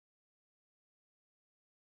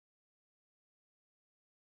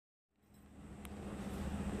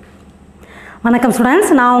வணக்கம் ஸ்டூடெண்ட்ஸ்,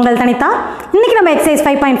 நான் உங்கள் தனிதா. இன்னைக்கு நம்ம எக்ஸசைஸ்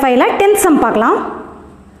 5.5ல 10th sum பார்க்கலாம்.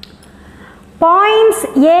 Points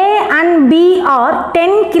A and B are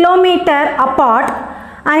 10 km apart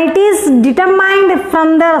and it is determined from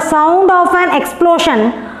the sound of an explosion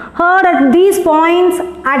heard at these points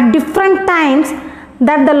at different times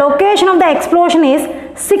that the location of the explosion is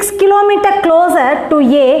 6 km closer to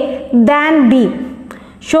A than B.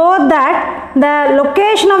 Show that the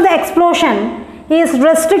location of the explosion is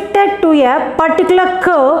restricted to a particular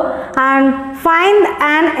curve and find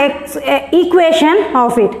an equation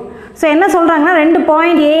of it. So என்ன சொல்றாங்கன்னா ரெண்டு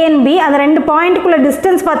point A and B, அந்த ரெண்டு பாயிண்ட்குள்ள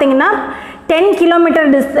distance பார்த்தீங்கன்னா 10 kilometre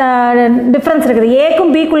difference இருக்குது.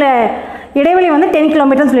 ஏக்கும் பிக்குள்ள இடைவெளி வந்து 10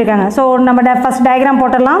 கிலோமீட்டர்னு சொல்லியிருக்காங்க. ஸோ நம்ம ஃபர்ஸ்ட் டயக்ராம்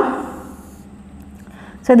போட்டுடலாம்.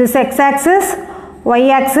 So this X axis, Y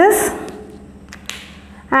axis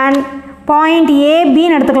and point ஏ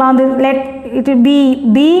பின்னு எடுத்துக்கலாம். Let it will be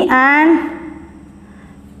B and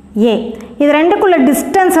ஏ. இது ரெண்டுக்குள்ள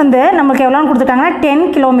டிஸ்டன்ஸ் வந்து நமக்கு எவ்வளோன்னு கொடுத்துருக்காங்கன்னா 10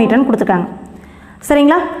 கிலோமீட்டர்னு கொடுத்துருக்காங்க.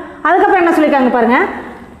 சரிங்களா? அதுக்கப்புறம் என்ன சொல்லியிருக்காங்க பாருங்கள்.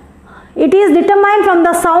 It is determined from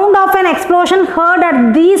the sound of an explosion heard at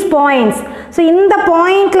these points. So இந்த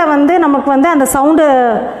பாயிண்டில் வந்து நமக்கு வந்து அந்த சவுண்டு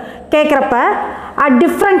கேட்குறப்ப at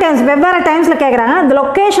different times, வெவ்வேறு டைம்ஸில் கேட்குறாங்க. The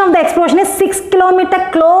location of the explosion is 6 km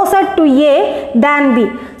closer to A than B.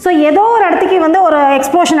 So ஏதோ ஒரு இடத்துக்கு வந்து ஒரு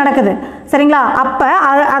எக்ஸ்ப்ளோஷன் நடக்குது. சரிங்களா? அப்போ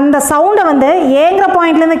அந்த சவுண்டை வந்து ஏங்கிற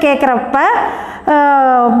பாயிண்ட்லேருந்து கேட்குறப்ப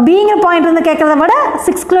பிங்கிற பாயிண்ட்லேருந்து கேட்குறத விட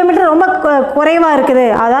 6 கிலோமீட்டர் ரொம்ப குறைவாக இருக்குது.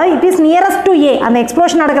 அதாவது இட் இஸ் நியரஸ்ட் டு ஏ. அந்த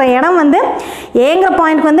எக்ஸ்ப்ளோஷன் நடக்கிற இடம் வந்து ஏங்கிற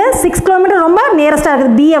பாயிண்ட்க்கு வந்து 6 கிலோமீட்டர் ரொம்ப நியரஸ்ட்டாக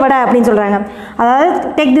இருக்குது பியை விட அப்படின்னு சொல்கிறாங்க. அதாவது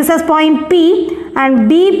take this as point B and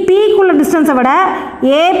பிபிக்குள்ள டிஸ்டன்ஸை விட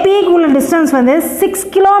ஏபிக்குள்ள டிஸ்டன்ஸ் வந்து 6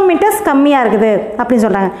 கிலோமீட்டர்ஸ் கம்மியாக இருக்குது அப்படின்னு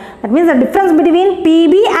சொல்கிறாங்க. That means the difference between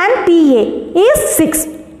BP and BA is 6.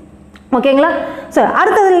 ஓகேங்களா? ஸோ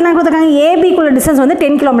அடுத்தது என்ன கொடுத்துருக்காங்க? ஏபிக்குள்ள டிஸ்டன்ஸ் வந்து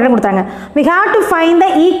 10 கிலோமீட்டர் கொடுத்தாங்க. We have to find the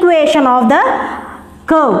equation of the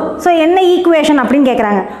curve. So என்ன ஈக்குவேஷன் அப்படின்னு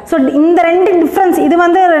கேட்குறாங்க. ஸோ இந்த ரெண்டு டிஃப்ரென்ஸ், இது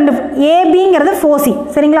வந்து ரெண்டு ஏபிங்கிறது 4C.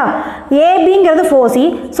 சரிங்களா? ஏபிங்கிறது 4C.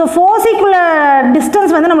 ஸோ 4Cக்குள்ள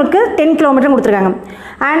டிஸ்டன்ஸ் வந்து நம்மளுக்கு 10 கிலோமீட்டர் கொடுத்துருக்காங்க.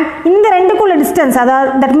 அண்ட் இந்த ரெண்டுக்குள்ள டிஸ்டன்ஸ்,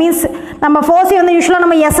 அதாவது தட் மீன்ஸ் நம்ம 4C வந்து யூஸ்வலாக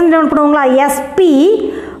நம்ம எஸ்ன்னு down பண்ணுவோங்களா, SP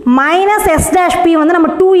minus S dash B வந்து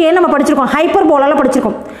நம்ம 2A நம்ம படிச்சிருக்கோம், ஹைப்பர் போலால்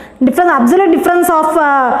படிச்சிருக்கோம். Difference, absolute difference of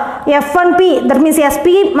f and p, that means sp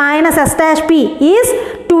minus s dash p is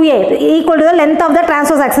 2a equal to the length of the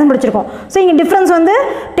transverse axis படிச்சிருக்கோம். So இங்கே difference வந்து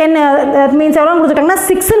 10, that means எவ்வளோ கொடுத்துருக்காங்கன்னா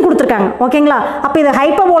 6ன்னு கொடுத்துருக்காங்க. ஓகேங்களா? அப்போ இது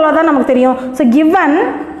ஹைப்பர்போலா தான் நமக்கு தெரியும். ஸோ given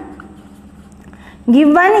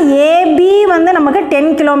AB வந்து நமக்கு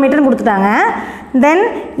 10 கிலோமீட்டர்னு கொடுத்துட்டாங்க. தென்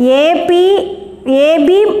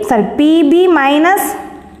PB minus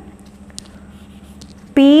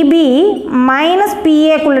PB minus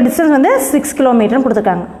PA குள்ள டிஸ்டன்ஸ் வந்து 6 கிலோமீட்டர்னு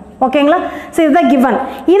கொடுத்துருக்காங்க. ஓகேங்களா? ஸோ இதுதான் கிவன்.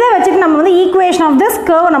 இதை வச்சுட்டு நம்ம வந்து ஈக்குவேஷன் ஆஃப் திஸ்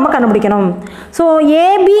கர்வ் நம்ம கண்டுபிடிக்கணும். ஸோ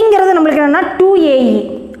ஏபிங்கிறது நம்மளுக்கு என்னென்னா 2AE,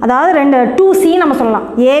 அதாவது 2C நம்ம சொல்லலாம்.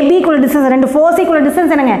 ஏபிக்குள்ள டிஸ்டன்ஸ், 4Cக்குள்ள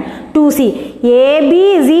டிஸ்டன்ஸ் என்னங்க 2C. AB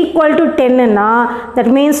is equal to 10ன்னா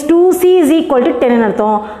that means 2C is equal to 10ன்னு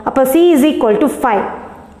அர்த்தம். அப்போ C இஸ் ஈக்குவல் டு 5.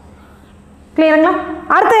 கிளியருங்களா?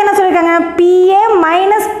 அடுத்து என்ன சொல்லியிருக்காங்க? PB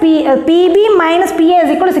minus PA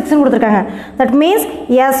is equal 6ன்னு கொடுத்துருக்காங்க. That means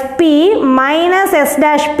SP minus S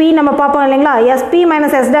dash P நம்ம பார்ப்போம் இல்லைங்களா? SP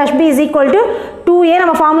minus S dash P is equal to 2A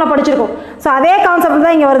நம்ம ஃபார்முலா படிச்சிருக்கோம். ஸோ அதே கான்செப்ட்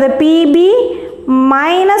தான் இங்கே வருது. PB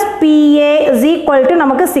minus PA is equal to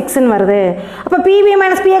நமக்கு 6ன்னு வருது. அப்போ PB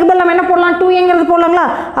மைனஸ் PAக்கு பதில் நம்ம என்ன போடலாம்? 2Aங்கிறது போடலாங்களா?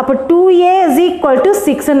 அப்போ 2A இஸ் ஈக்குவல் டு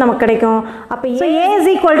 6ன்னு நமக்கு கிடைக்கும். அப்போ A இஸ்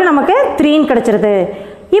ஈக்குவல் டு நமக்கு 3ன்னு கிடைச்சிருது.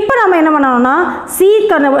 இப்போ நம்ம என்ன பண்ணணும்னா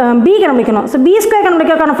பி கண்டுபிடிக்கணும். ஸோ பி ஸ்கொயர்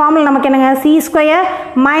கண்டுபிடிக்கிறதுக்கான ஃபார்முலா நமக்கு என்னங்க? சி ஸ்கொயர்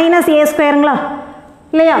மைனஸ் ஏ ஸ்கொயருங்களா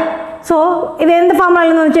இல்லையா? ஸோ இது எந்த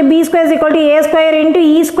ஃபார்முலாலேருந்து வந்துச்சு? B square is equal to A square into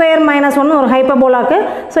e square minus 1 ஒரு ஹைப்பர்போலாக்கு.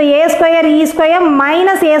 ஸோ ஏ ஸ்கொயர் இ ஸ்கொயர்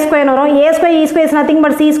மைனஸ் ஏ ஸ்கொயர்னு வரும். ஏ square e square is nothing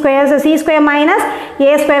but see square. So C square minus ஏ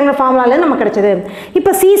ஸ்கொயருங்கிற ஃபார்முலாலேருந்து நமக்கு கிடைச்சது.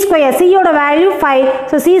 இப்போ சி ஸ்கொயர், சியோட வேல்யூ 5.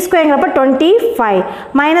 ஸோ சி ஸ்கொயருங்கிறப்ப 25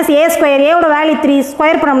 மைனஸ் ஏ square, ஏவோட value 3,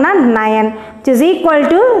 square பண்ணோம்னா 9 which is equal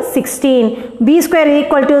to 16. B square is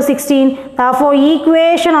equal to 16. Therefore,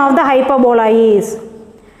 equation of the hyperbola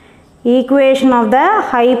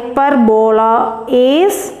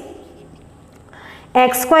is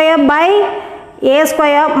x square by a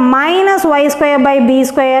square minus y square by b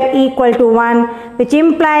square equal to 1, which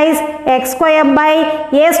implies x square by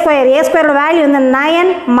a square. A square value in the 9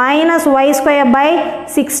 minus y square by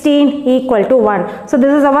 16 equal to 1. So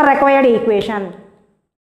this is our required equation.